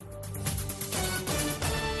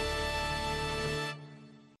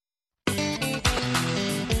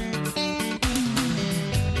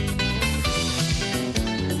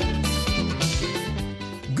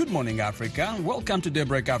morning, Africa. Welcome to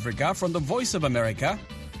Daybreak Africa from the Voice of America.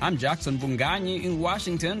 I'm Jackson Bunganyi in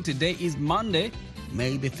Washington. Today is Monday,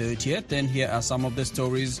 May the 30th, and here are some of the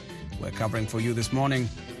stories we're covering for you this morning.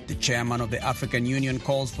 The chairman of the African Union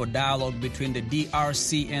calls for dialogue between the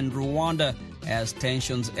DRC and Rwanda as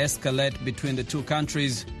tensions escalate between the two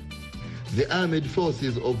countries. The armed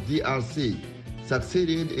forces of DRC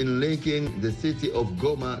succeeded in linking the city of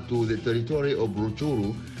Goma to the territory of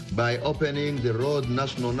Rutshuru by opening the road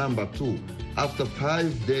national number 2 after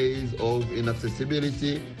 5 days of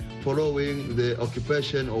inaccessibility following the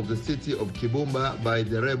occupation of the city of Kibumba by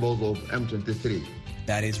the rebels of M23.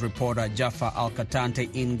 That is reporter Jaffa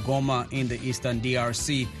Al-Katante in Goma in the eastern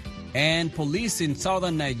DRC. And police in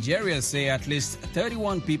southern Nigeria say at least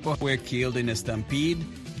 31 people were killed in a stampede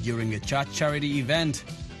during a church charity event.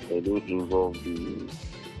 They don't involve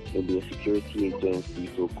maybe a security agency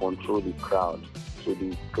to control the crowd. So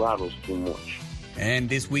the crowd was too much. And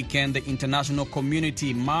this weekend, the international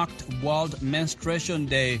community marked World Menstruation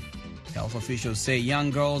Day. Health officials say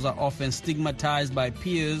young girls are often stigmatized by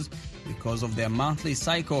peers because of their monthly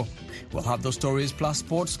cycle. We'll have those stories plus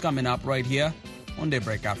sports coming up right here on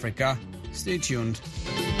Daybreak Africa. Stay tuned.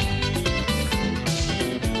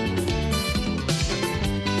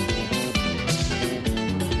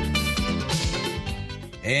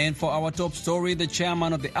 And for our top story, the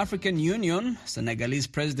chairman of the African Union, Senegalese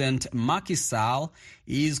President Macky Sall,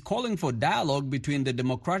 is calling for dialogue between the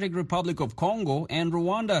Democratic Republic of Congo and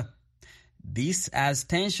Rwanda. This as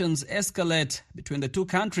tensions escalate between the two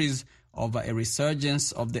countries over a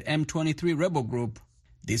resurgence of the M23 rebel group.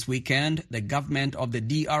 This weekend, the government of the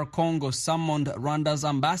DR Congo summoned Rwanda's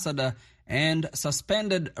ambassador and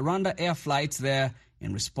suspended Rwanda air flights there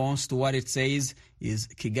in response to what it says is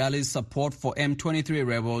Kigali's support for M23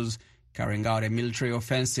 rebels carrying out a military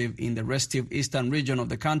offensive in the restive eastern region of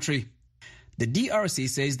the country. The DRC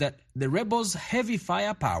says that the rebels' heavy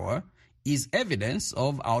firepower is evidence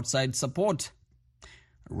of outside support.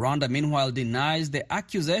 Rwanda, meanwhile, denies the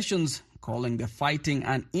accusations, calling the fighting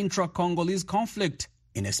an intra-Congolese conflict.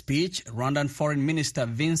 In a speech, Rwandan Foreign Minister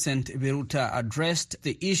Vincent Biruta addressed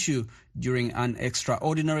the issue during an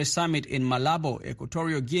extraordinary summit in Malabo,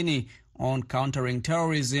 Equatorial Guinea, on countering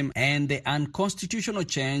terrorism and the unconstitutional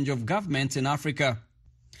change of governments in Africa.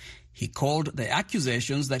 He called the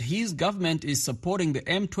accusations that his government is supporting the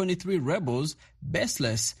M23 rebels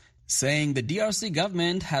baseless, saying the DRC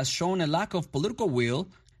government has shown a lack of political will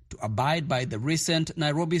to abide by the recent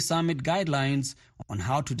Nairobi summit guidelines on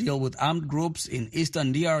how to deal with armed groups in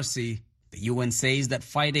eastern DRC. The UN says that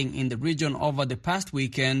fighting in the region over the past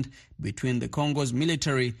weekend between the Congo's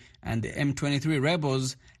military and the M23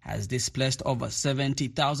 rebels has displaced over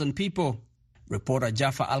 70,000 people. Reporter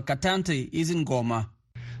Jaffa Al-Katante is in Goma.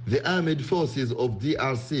 The armed forces of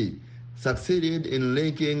DRC succeeded in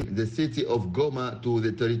linking the city of Goma to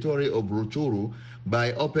the territory of Rutshuru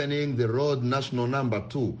by opening the road national number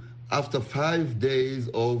 2 after 5 days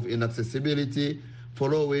of inaccessibility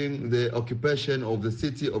following the occupation of the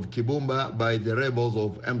city of Kibumba by the rebels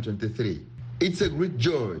of M23. It's a great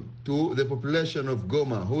joy to the population of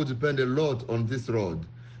Goma who depend a lot on this road.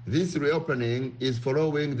 This reopening is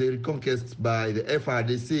following the reconquest by the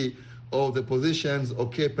FRDC of the positions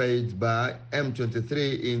occupied by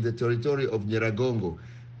M23 in the territory of Nyiragongo.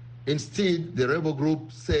 Instead, the rebel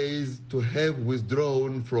group says to have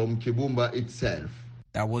withdrawn from Kibumba itself.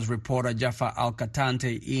 That was reporter Jaffa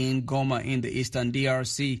Al-Katante in Goma in the eastern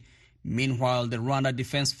DRC. Meanwhile, the Rwanda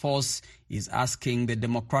Defense Force is asking the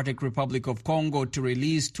Democratic Republic of Congo to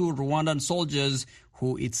release 2 Rwandan soldiers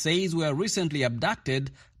who it says were recently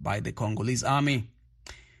abducted by the Congolese army.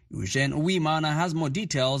 Eugene Uwimana has more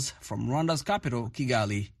details from Rwanda's capital,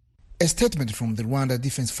 Kigali. A statement from the Rwanda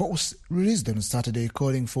Defense Force released on Saturday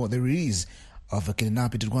calling for the release of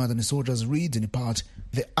kidnapped Rwandan soldiers reads in part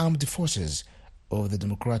the armed forces of the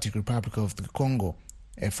Democratic Republic of the Congo,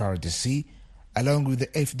 FRDC, along with the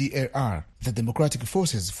FDLR, the Democratic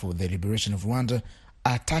Forces for the Liberation of Rwanda,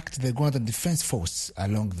 attacked the Rwandan Defense Force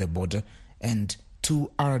along the border, and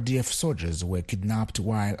 2 RDF soldiers were kidnapped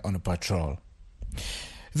while on a patrol.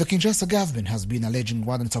 The Kinshasa government has been alleging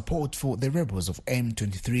Rwandan support for the rebels of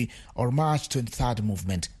M23 or March 23rd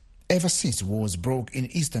movement ever since wars broke in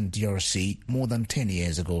eastern DRC more than 10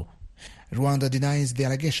 years ago. Rwanda denies the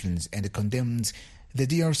allegations and condemns the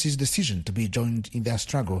DRC's decision to be joined in their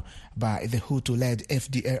struggle by the Hutu-led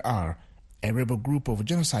FDLR, a rebel group of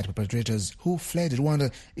genocide perpetrators who fled Rwanda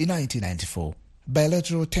in 1994.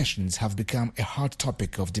 Bilateral tensions have become a hot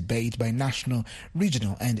topic of debate by national,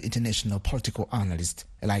 regional and international political analysts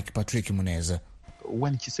like Patrick Muneza.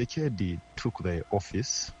 When Tshisekedi took the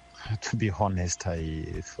office, To be honest, I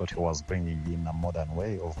thought he was bringing in a modern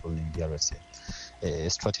way of ruling DRC, a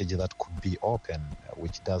strategy that could be open,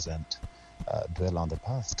 which doesn't dwell on the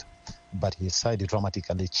past. But his side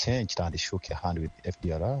dramatically changed and shook a hand with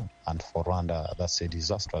FDLR, and for Rwanda, that's a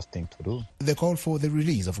disastrous thing to do. The call for the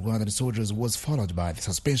release of Rwandan soldiers was followed by the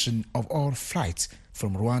suspension of all flights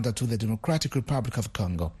from Rwanda to the Democratic Republic of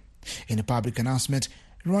Congo. In a public announcement,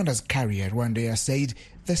 Rwanda's carrier Rwandair said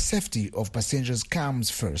the safety of passengers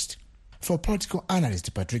comes first. For political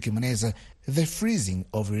analyst Patrick Muneza, the freezing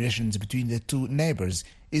of relations between the two neighbors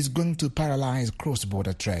is going to paralyze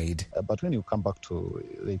cross-border trade. But when you come back to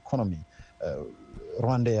the economy,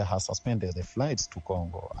 Rwanda has suspended the flights to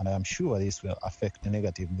Congo, and I am sure this will affect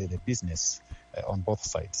negatively the business on both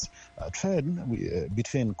sides. Trade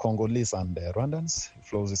between Congolese and Rwandans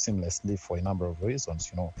flows seamlessly for a number of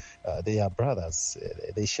reasons. They are brothers,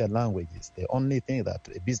 they share languages. The only thing that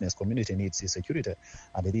a business community needs is security,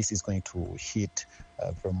 and this is going to hit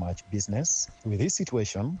very much business. With this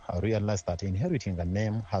situation, I realized that inheriting a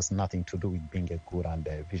name has nothing to do with being a good and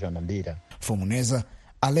visionary leader. For Muneza,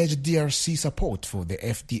 alleged DRC support for the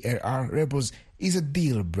FDLR rebels is a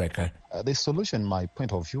deal breaker. The solution, my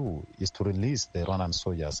point of view, is to release the Rwandan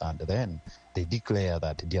soldiers and then they declare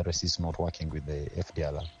that DRC is not working with the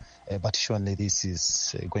FDLR. But surely this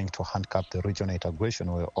is going to handcuff the regional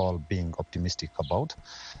integration we're all being optimistic about,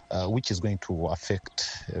 which is going to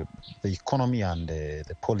affect the economy and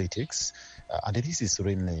the politics. And this is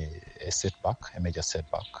really a setback, a major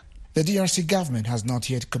setback. The DRC government has not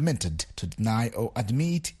yet commented to deny or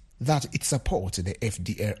admit that it supports the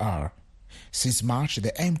FDLR. Since March,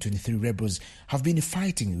 the M23 rebels have been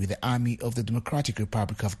fighting with the army of the Democratic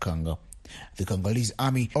Republic of Congo. The Congolese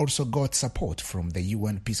army also got support from the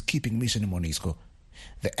UN peacekeeping mission MONUSCO.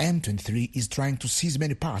 The M23 is trying to seize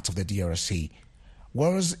many parts of the DRC.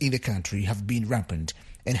 Wars in the country have been rampant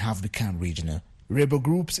and have become regional. Rebel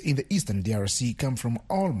groups in the eastern DRC come from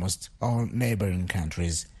almost all neighboring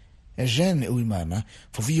countries. Jean Uwimana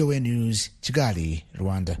for VOA News, Kigali,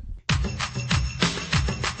 Rwanda.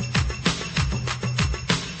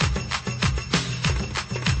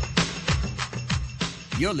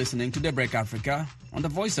 You're listening to Daybreak Africa on the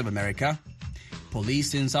Voice of America.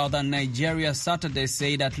 Police in southern Nigeria Saturday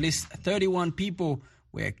said at least 31 people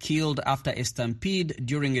were killed after a stampede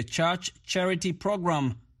during a church charity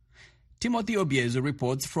program. Timothy Obiezu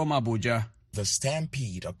reports from Abuja. The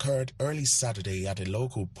stampede occurred early Saturday at a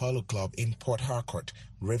local polo club in Port Harcourt,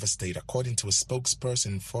 Rivers State, according to a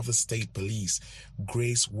spokesperson for the state police,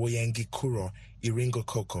 Grace Woyengi Kuro Iringo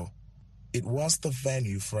Koko. It was the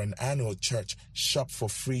venue for an annual church Shop for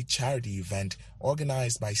Free charity event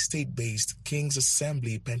organized by state-based King's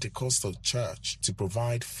Assembly Pentecostal Church to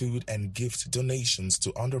provide food and gift donations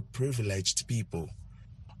to underprivileged people.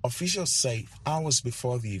 Officials say hours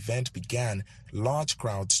before the event began, large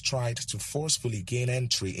crowds tried to forcefully gain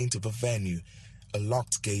entry into the venue. A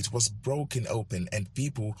locked gate was broken open and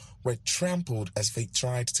people were trampled as they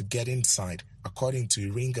tried to get inside, according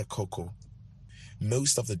to Iringa Koko.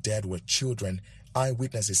 Most of the dead were children.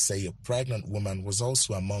 Eyewitnesses say a pregnant woman was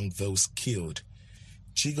also among those killed.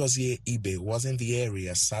 Chigozie Ibe was in the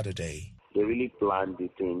area Saturday. They really planned the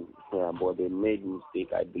thing, but they made a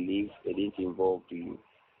mistake. I believe they didn't involve the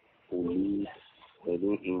police, they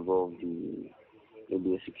didn't involve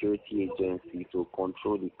the security agency to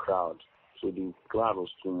control the crowd. So the crowd was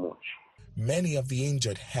too much. Many of the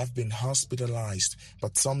injured have been hospitalized,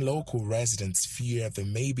 but some local residents fear there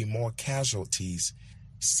may be more casualties.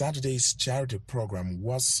 Saturday's charity program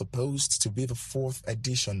was supposed to be the fourth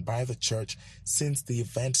edition by the church since the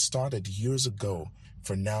event started years ago.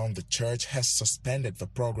 For now, the church has suspended the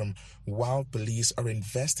program while police are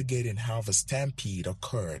investigating how the stampede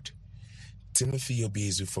occurred. Timothy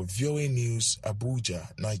Obiezu for VOA News,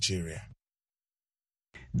 Abuja, Nigeria.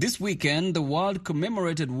 This weekend, the world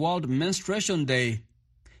commemorated World Menstruation Day.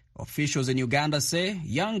 Officials in Uganda say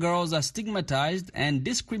young girls are stigmatized and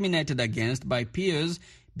discriminated against by peers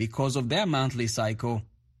because of their monthly cycle.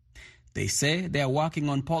 They say they are working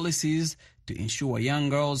on policies to ensure young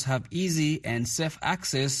girls have easy and safe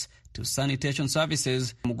access to sanitation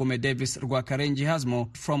services. Mugume Davis Rwakarenji has more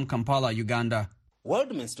from Kampala, Uganda.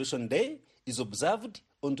 World Menstruation Day is observed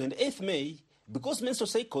on 28th May because menstrual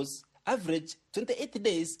cycles average 28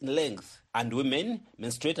 days in length, and women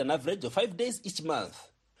menstruate an average of 5 days each month.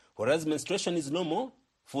 Whereas menstruation is normal,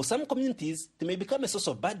 for some communities it may become a source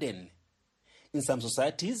of burden. In some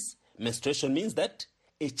societies, menstruation means that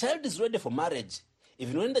a child is ready for marriage,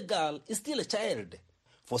 even when the girl is still a child.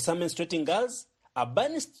 For some menstruating girls, are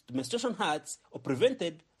banished to menstruation huts or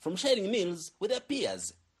prevented from sharing meals with their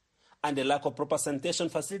peers. And a lack of proper sanitation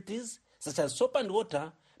facilities, such as soap and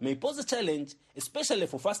water, may pose a challenge, especially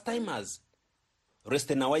for first-timers.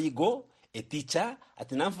 Reste Nawaigo, a teacher at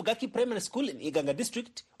Namfugaki Primary School in Iganga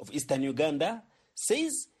district of eastern Uganda,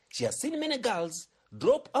 says she has seen many girls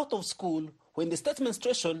drop out of school when they start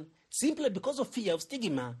menstruation simply because of fear of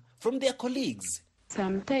stigma from their colleagues.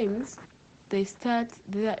 Sometimes they start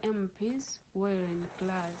their MPs while in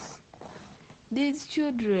class. These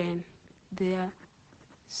children, they are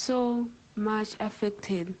so much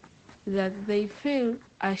affected that they feel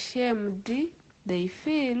ashamed, they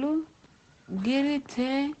feel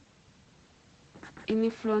guilty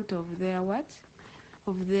in front of their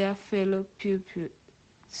of their fellow pupils.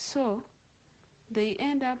 So they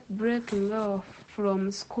end up breaking off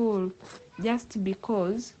from school just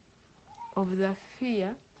because of the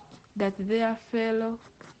fear that their fellow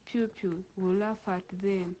pupils will laugh at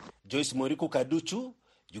them. Joyce Moriku Kaduchu,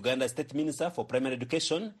 Uganda State Minister for Primary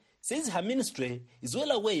Education, says her ministry is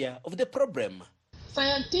well aware of the problem.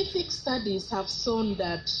 Scientific studies have shown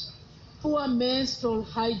that poor menstrual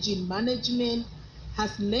hygiene management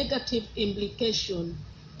has negative implications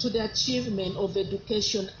to the achievement of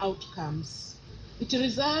education outcomes. It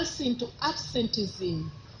results into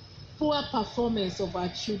absenteeism, poor performance of our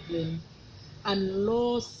children, and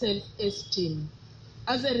low self-esteem.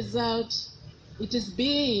 As a result, it is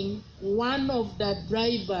being one of the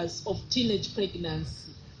drivers of teenage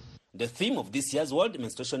pregnancy. The theme of this year's World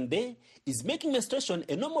Menstruation Day is making menstruation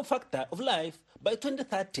a normal factor of life by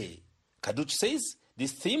 2030. Kaduch says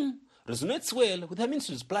this theme resonates well with her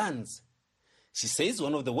ministry's plans. She says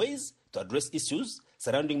one of the ways to address issues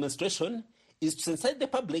surrounding menstruation is to sensitize the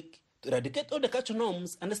public to eradicate all the cultural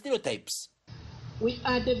norms and stereotypes. We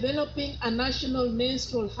are developing a national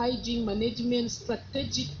menstrual hygiene management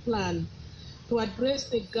strategic plan to address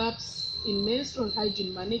the gaps in menstrual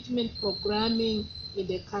hygiene management programming in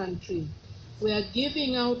the country. We are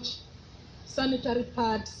giving out sanitary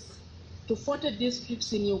pads to 40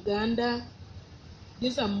 districts in Uganda.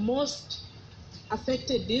 These are most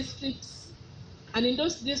affected districts, and in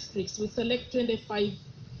those districts we select 25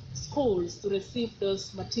 schools to receive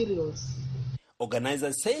those materials.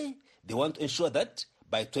 Organizers say they want to ensure that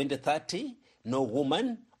by 2030, no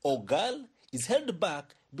woman or girl is held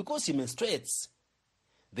back because she menstruates.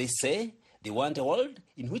 They say they want a world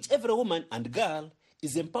in which every woman and girl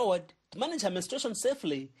is empowered to manage her menstruation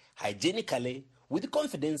safely, hygienically, with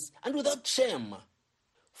confidence and without shame.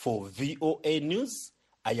 For VOA News,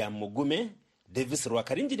 I am Mugume Davis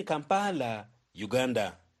Rwakarinjini, Kampala,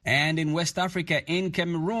 Uganda. And in West Africa, in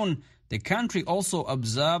Cameroon, the country also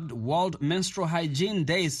observed World Menstrual Hygiene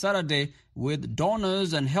Day Saturday, with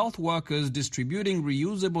donors and health workers distributing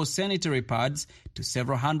reusable sanitary pads to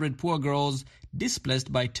several hundred poor girls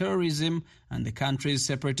displaced by terrorism and the country's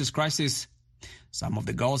separatist crisis. Some of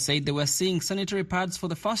the girls said they were seeing sanitary pads for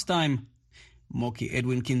the first time. Moki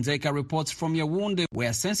Edwin Kinzeka reports from Yaoundé,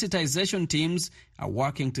 where sensitization teams are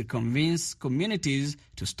working to convince communities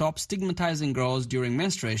to stop stigmatizing girls during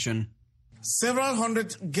menstruation. Several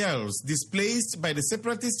hundred girls displaced by the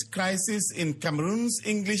separatist crisis in Cameroon's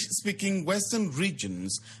English-speaking western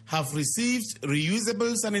regions have received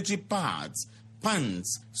reusable sanitary pads,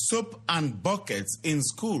 pans, soap and buckets in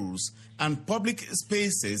schools and public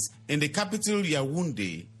spaces in the capital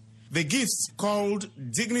Yaoundé. The gifts, called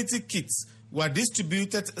Dignity Kits, were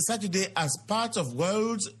distributed Saturday as part of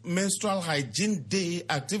World Menstrual Hygiene Day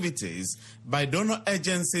activities by donor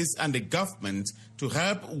agencies and the government to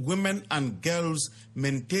help women and girls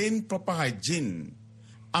maintain proper hygiene.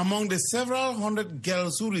 Among the several hundred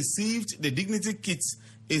girls who received the Dignity Kits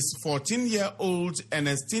is 14-year-old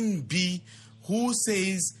Ernestine B., who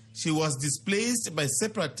says she was displaced by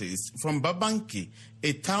separatists from Babanki,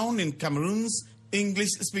 a town in Cameroon's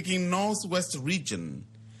English-speaking northwest region.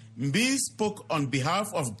 Mbi spoke on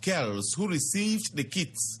behalf of girls who received the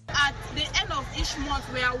kits. At the end of each month,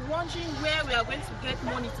 we are wondering where we are going to get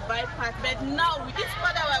money to buy pads. But now, with this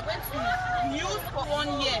pad that we are going to use for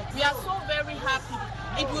 1 year, we are so very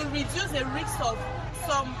happy. It will reduce the risk of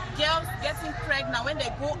some girls getting pregnant when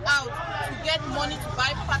they go out to get money to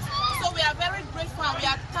buy pads. So we are very grateful and we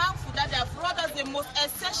are thankful that they have brought us the most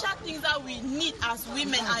essential things that we need as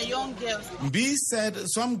women and young girls. B said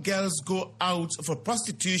some girls go out for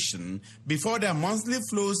prostitution before their monthly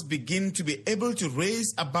flows begin to be able to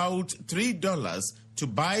raise about $3 to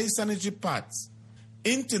buy sanitary pads.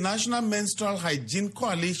 International Menstrual Hygiene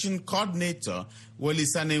Coalition Coordinator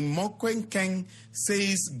Welisane Mokwenkeng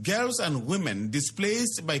says girls and women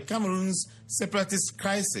displaced by Cameroon's separatist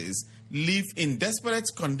crisis live in desperate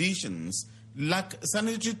conditions, lack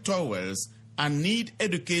sanitary towels and need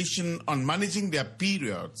education on managing their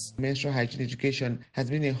periods. Menstrual hygiene education has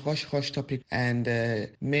been a hush-hush topic, and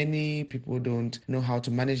many people don't know how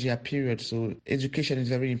to manage their period, so education is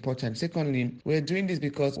very important. Secondly, we're doing this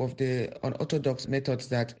because of the unorthodox methods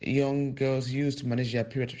that young girls use to manage their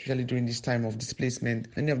period, especially during this time of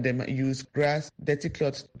displacement. Many of them use grass, dirty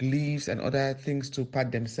cloths, leaves, and other things to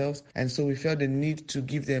pad themselves, and so we felt the need to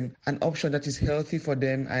give them an option that is healthy for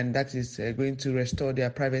them and that is going to restore their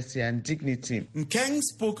privacy and dignity. Nkeng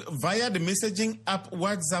spoke via the messaging app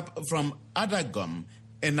WhatsApp from Adagom,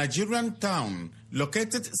 a Nigerian town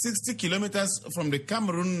located 60 kilometers from the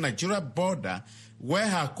Cameroon-Nigeria border, where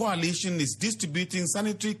her coalition is distributing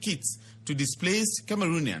sanitary kits to displaced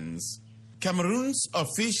Cameroonians. Cameroon's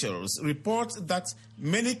officials report that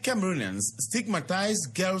many Cameroonians stigmatize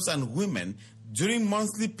girls and women during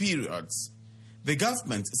monthly periods. The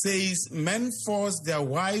government says men force their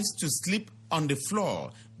wives to sleep on the floor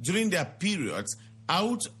during their periods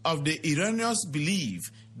out of the erroneous belief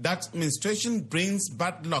that menstruation brings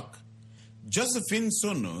bad luck. Josephine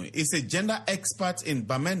Sono is a gender expert in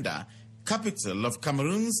Bamenda, capital of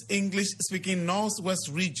Cameroon's English-speaking Northwest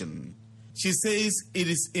region. She says it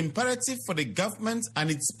is imperative for the government and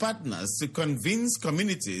its partners to convince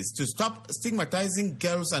communities to stop stigmatizing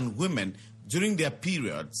girls and women during their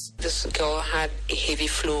periods. This girl had a heavy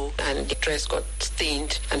flow and the dress got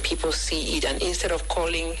stained and people see it, and instead of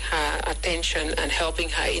calling her attention and helping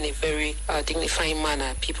her in a very dignifying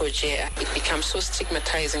manner, people jeer. It becomes so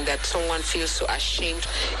stigmatizing that someone feels so ashamed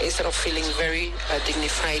instead of feeling very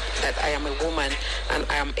dignified that I am a woman and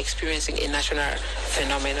I am experiencing a national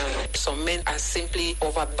phenomenon. Some men are simply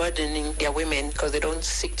overburdening their women because they don't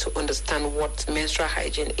seek to understand what menstrual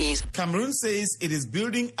hygiene is. Cameroon says it is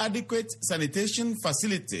building adequate sanitation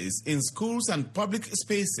facilities in schools and public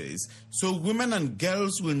spaces so women and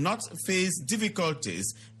girls will not face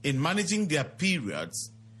difficulties in managing their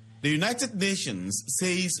periods. The United Nations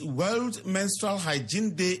says World Menstrual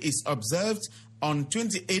Hygiene Day is observed on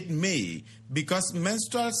 28 May because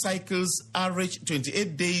menstrual cycles average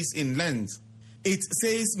 28 days in length. It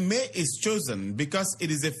says May is chosen because it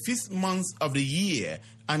is the 5th month of the year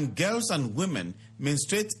and girls and women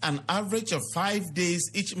menstruate an average of 5 days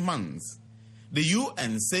each month. The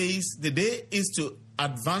UN says the day is to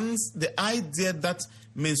advance the idea that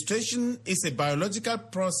menstruation is a biological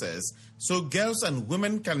process so girls and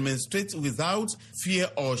women can menstruate without fear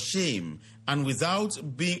or shame and without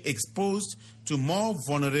being exposed to more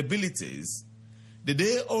vulnerabilities. The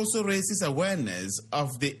day also raises awareness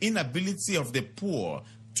of the inability of the poor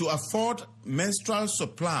to afford menstrual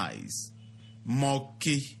supplies.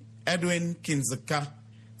 Moki Edwin Kinzaka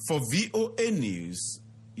for VOA News,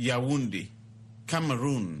 Yaoundé,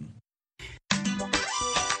 Cameroon.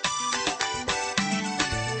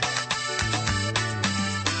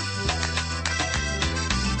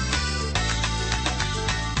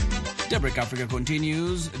 Daybreak Africa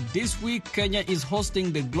continues. This week, Kenya is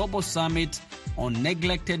hosting the Global Summit on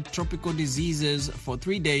Neglected Tropical Diseases for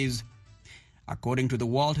 3 days. According to the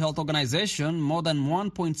World Health Organization, more than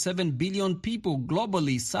 1.7 billion people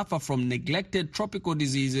globally suffer from neglected tropical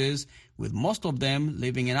diseases, with most of them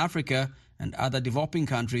living in Africa and other developing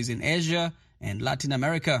countries in Asia and Latin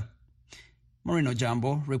America. Marino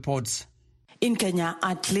Jambo reports. In Kenya,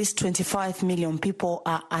 at least 25 million people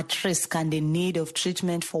are at risk and in need of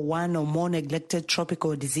treatment for one or more neglected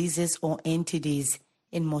tropical diseases or NTDs.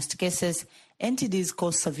 In most cases, NTDs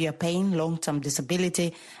cause severe pain, long-term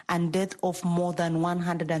disability, and death of more than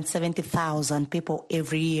 170,000 people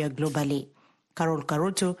every year globally. Carol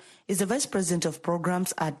Karutu is the Vice President of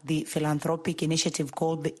Programs at the philanthropic initiative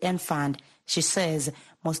called the N Fund. She says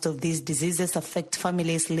most of these diseases affect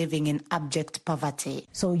families living in abject poverty.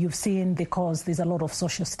 So you've seen because there's a lot of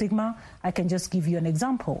social stigma. I can just give you an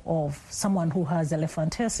example of someone who has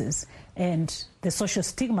elephantiasis and the social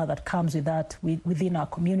stigma that comes with that within our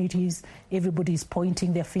communities. Everybody's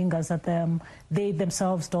pointing their fingers at them. They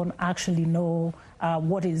themselves don't actually know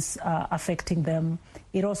what is affecting them.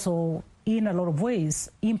 It also, in a lot of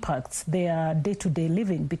ways, impacts their day-to-day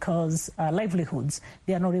living because livelihoods.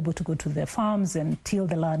 They are not able to go to their farms and till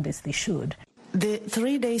the land as they should. The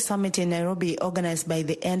 3-day summit in Nairobi, organized by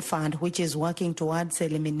the N Fund, which is working towards the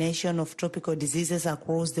elimination of tropical diseases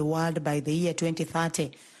across the world by the year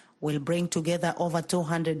 2030, will bring together over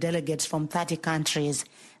 200 delegates from 30 countries.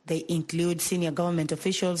 They include senior government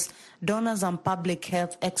officials, donors, and public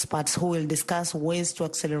health experts who will discuss ways to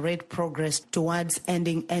accelerate progress towards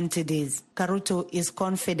ending NTDs. Karutu is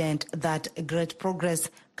confident that great progress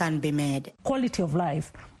can be made. Quality of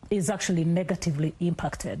life is actually negatively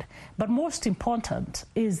impacted. But most important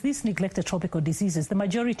is these neglected tropical diseases, the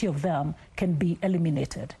majority of them can be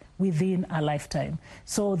eliminated within a lifetime.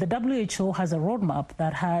 So the WHO has a roadmap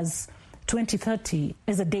that has 2030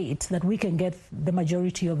 as a date that we can get the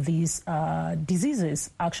majority of these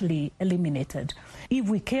diseases actually eliminated. If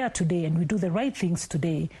we care today and we do the right things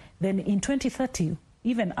today, then in 2030,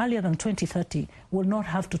 even earlier than 2030, we'll not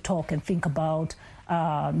have to talk and think about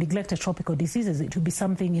neglected tropical diseases. It will be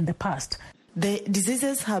something in the past. The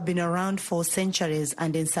diseases have been around for centuries,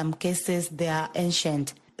 and in some cases they are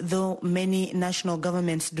ancient, though many national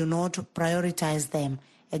governments do not prioritize them.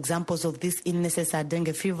 Examples of these illnesses are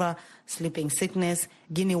dengue fever, sleeping sickness,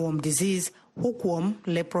 guinea worm disease, hookworm,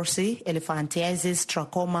 leprosy, elephantiasis,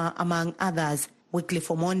 trachoma, among others. Wycliffe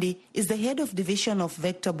Omondi is the head of Division of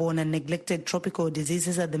Vector-Borne and Neglected Tropical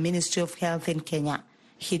Diseases at the Ministry of Health in Kenya.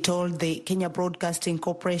 He told the Kenya Broadcasting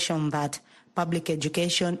Corporation that public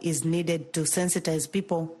education is needed to sensitize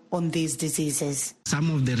people on these diseases.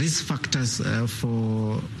 Some of the risk factors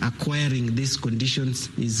for acquiring these conditions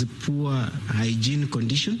is poor hygiene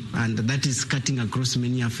condition, and that is cutting across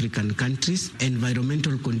many African countries.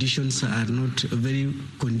 Environmental conditions are not very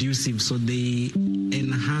conducive, so they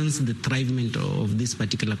enhance the thrivement of this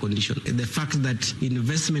particular condition. The fact that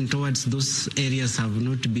investment towards those areas have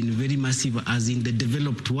not been very massive as in the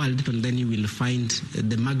developed world, and then you will find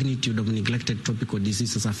the magnitude of neglected tropical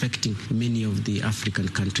diseases affecting many of the African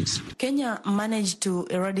countries. Kenya managed to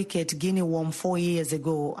eradicate guinea worm 4 years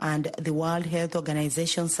ago, and the World Health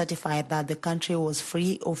Organization certified that the country was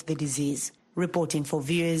free of the disease. Reporting for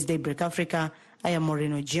VOA's Daybreak Africa, I am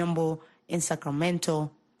Moreno Jimbo in Sacramento,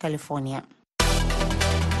 California.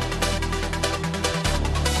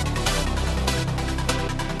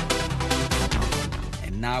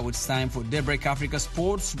 And now it's time for Daybreak Africa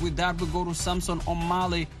Sports. With that, we go to Samson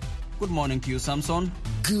Omale. Good morning to you, Samson.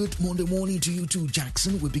 Good Monday morning to you too,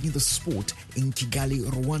 Jackson. We begin the sport in Kigali,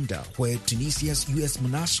 Rwanda, where Tunisia's US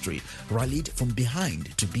Monastery rallied from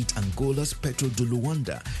behind to beat Angola's Petro de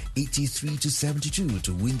Luanda 83-72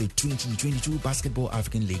 to win the 2022 Basketball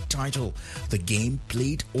African League title. The game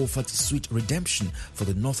played offered sweet redemption for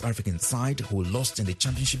the North African side, who lost in the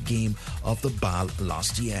championship game of the BAL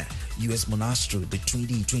last year. US Monastery, the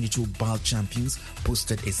 2022 BAL champions,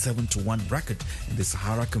 posted a 7-1 record in the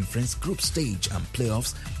Sahara Conference group stage and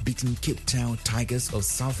playoffs, beating Cape Town Tigers of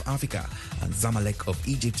South Africa and Zamalek of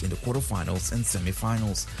Egypt in the quarterfinals and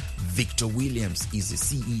semifinals. Victor Williams is the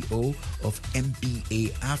CEO of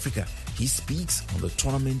MBA Africa. He speaks on the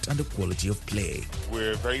tournament and the quality of play.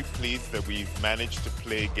 We're very pleased that we've managed to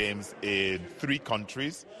play games in 3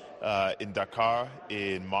 countries, in Dakar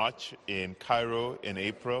in March, in Cairo in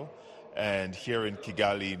April, and here in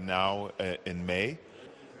Kigali now in May.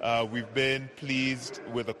 We've been pleased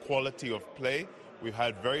with the quality of play. We've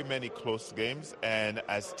had very many close games, and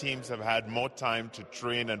as teams have had more time to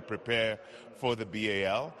train and prepare for the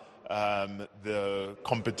BAL, the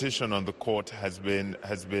competition on the court has been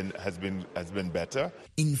better.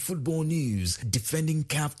 In football news, defending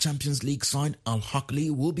CAF Champions League side Al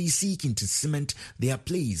Ahly will be seeking to cement their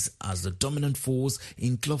place as the dominant force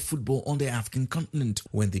in club football on the African continent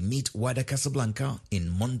when they meet Wydad Casablanca in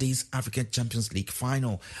Monday's African Champions League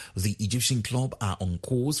final. The Egyptian club are on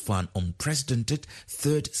course for an unprecedented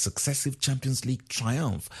 3rd successive Champions League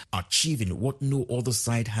triumph, achieving what no other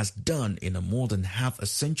side has done in a more than half a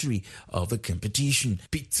century of the competition.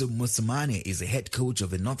 Pitso Mosimane is the head coach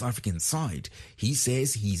of the North African side. He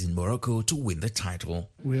says he's in Morocco to win the title.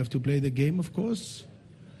 We have to play the game, of course.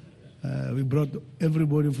 We brought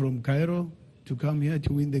everybody from Cairo to come here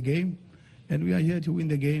to win the game, and we are here to win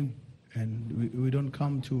the game. And we don't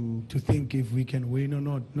come to think if we can win or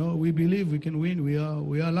not. No, we believe we can win. We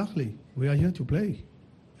are lucky. We are here to play.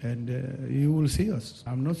 And you will see us.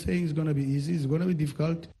 I'm not saying it's going to be easy. It's going to be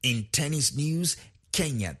difficult. In tennis news,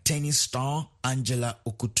 Kenya tennis star Angela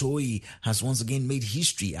Okutoyi has once again made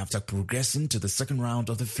history after progressing to the second round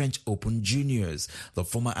of the French Open Juniors. The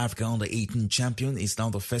former Africa Under-18 champion is now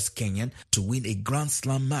the first Kenyan to win a Grand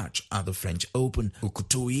Slam match at the French Open.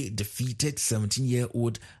 Okutoyi defeated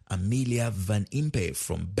 17-year-old Amelia Van Impe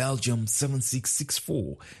from Belgium 7-6,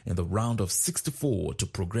 6-4 in the round of 64 to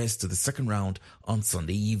progress to the second round on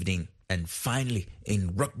Sunday evening. And finally,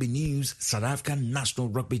 in rugby news, South African national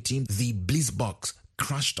rugby team, the Blitzboks,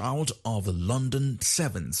 crashed out of the London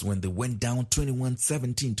Sevens when they went down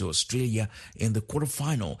 21-17 to Australia in the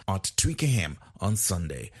quarterfinal at Twickenham on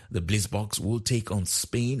Sunday. The Blitzboks will take on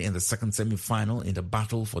Spain in the second semi-final in the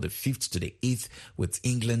battle for the 5th to the 8th, with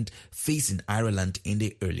England facing Ireland in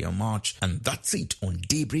the earlier March. And that's it on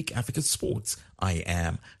Daybreak Africa Sports. I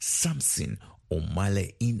am Samson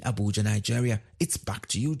Omale in Abuja, Nigeria. It's back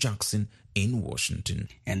to you, Jackson, in Washington.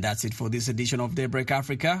 And that's it for this edition of Daybreak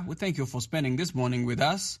Africa. We thank you for spending this morning with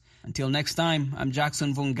us. Until next time, I'm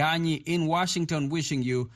Jackson Vunganyi in Washington wishing you